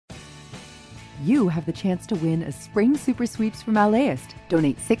you have the chance to win a spring super sweeps from LAist.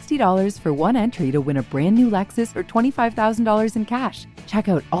 Donate $60 for one entry to win a brand new Lexus or $25,000 in cash. Check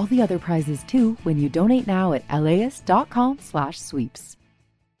out all the other prizes too when you donate now at laist.com/sweeps.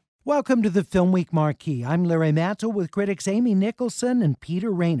 Welcome to the Film Week Marquee. I'm Larry Mantle with critics Amy Nicholson and Peter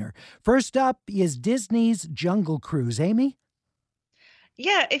Rayner. First up is Disney's Jungle Cruise. Amy?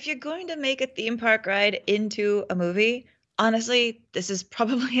 Yeah, if you're going to make a theme park ride into a movie, honestly, this is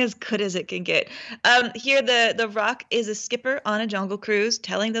probably as good as it can get. Here, the Rock is a skipper on a jungle cruise,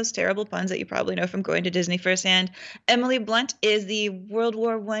 telling those terrible puns that you probably know from going to Disney firsthand. Emily Blunt is the World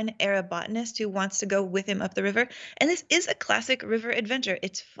War I era botanist who wants to go with him up the river. And this is a classic river adventure.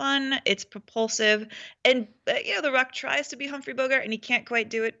 It's fun, it's propulsive, and the Rock tries to be Humphrey Bogart, and he can't quite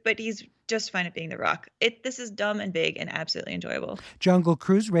do it, but he's just fine at being the Rock. This is dumb and big and absolutely enjoyable. Jungle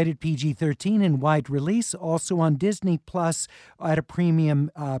Cruise, rated PG-13 in wide release, also on Disney Plus at a premium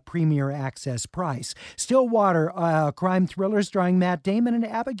premier access price. Stillwater, a crime thriller starring Matt Damon and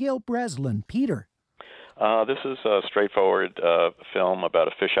Abigail Breslin. Peter. This is a straightforward film about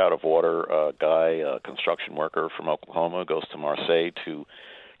a fish out of water guy, a construction worker from Oklahoma, goes to Marseille to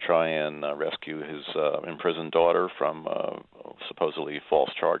try and rescue his imprisoned daughter from supposedly false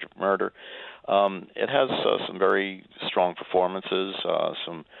charge of murder. It has some very strong performances,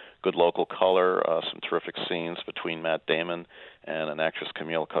 some good local color, some terrific scenes between Matt Damon and an actress,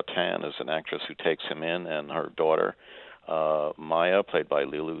 Camille Cotin, is an actress who takes him in, and her daughter, Maya, played by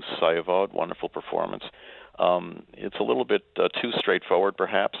Lilu Sayavad. Wonderful performance. It's a little bit too straightforward,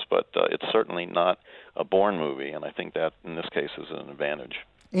 perhaps, but it's certainly not a Bourne movie, and I think that, in this case, is an advantage.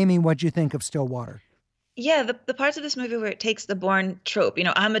 Amy, what'd you think of Stillwater? Yeah, the parts of this movie where it takes the Bourne trope,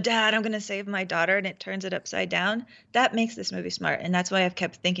 I'm a dad, I'm going to save my daughter, and it turns it upside down, that makes this movie smart, and that's why I've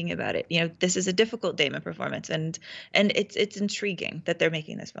kept thinking about it. This is a difficult Damon performance, and it's intriguing that they're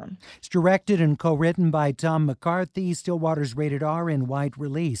making this film. It's directed and co-written by Tom McCarthy. Stillwater's rated R in wide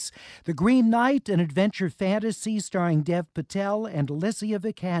release. The Green Knight, an adventure fantasy starring Dev Patel and Alicia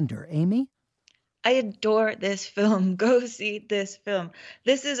Vikander. Amy? I adore this film. Go see this film.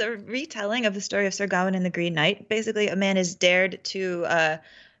 This is a retelling of the story of Sir Gawain and the Green Knight. Basically, a man is dared to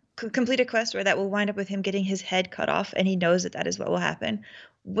complete a quest where that will wind up with him getting his head cut off, and he knows that is what will happen.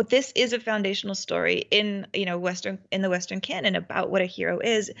 But this is a foundational story in the Western canon about what a hero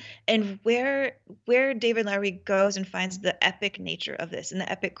is, and where David Lowery goes and finds the epic nature of this and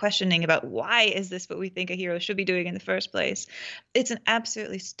the epic questioning about why is this what we think a hero should be doing in the first place. It's an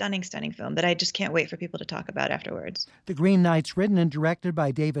absolutely stunning film that I just can't wait for people to talk about afterwards. The Green Knight's written and directed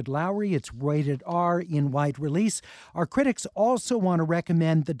by David Lowery. It's rated R in wide release. Our critics also want to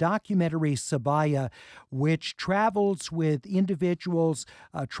recommend the documentary Sabaya, which travels with individuals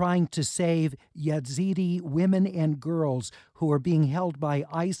trying to save Yazidi women and girls who are being held by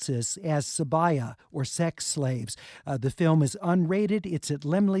ISIS as sabaya, or sex slaves. The film is unrated. It's at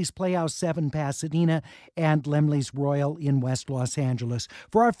Laemmle's Playhouse 7 Pasadena and Laemmle's Royal in West Los Angeles.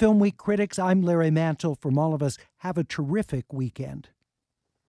 For our Film Week critics, I'm Larry Mantle. From all of us, have a terrific weekend.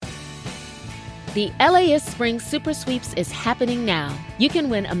 The LAist Spring Super Sweeps is happening now. You can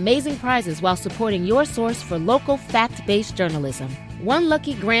win amazing prizes while supporting your source for local fact-based journalism. One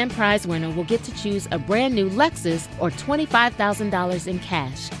lucky grand prize winner will get to choose a brand new Lexus or $25,000 in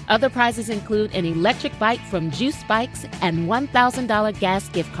cash. Other prizes include an electric bike from Juice Bikes and $1,000 gas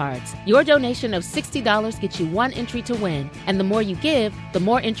gift cards. Your donation of $60 gets you one entry to win, and the more you give, the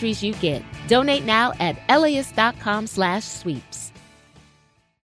more entries you get. Donate now at laist.com/sweeps.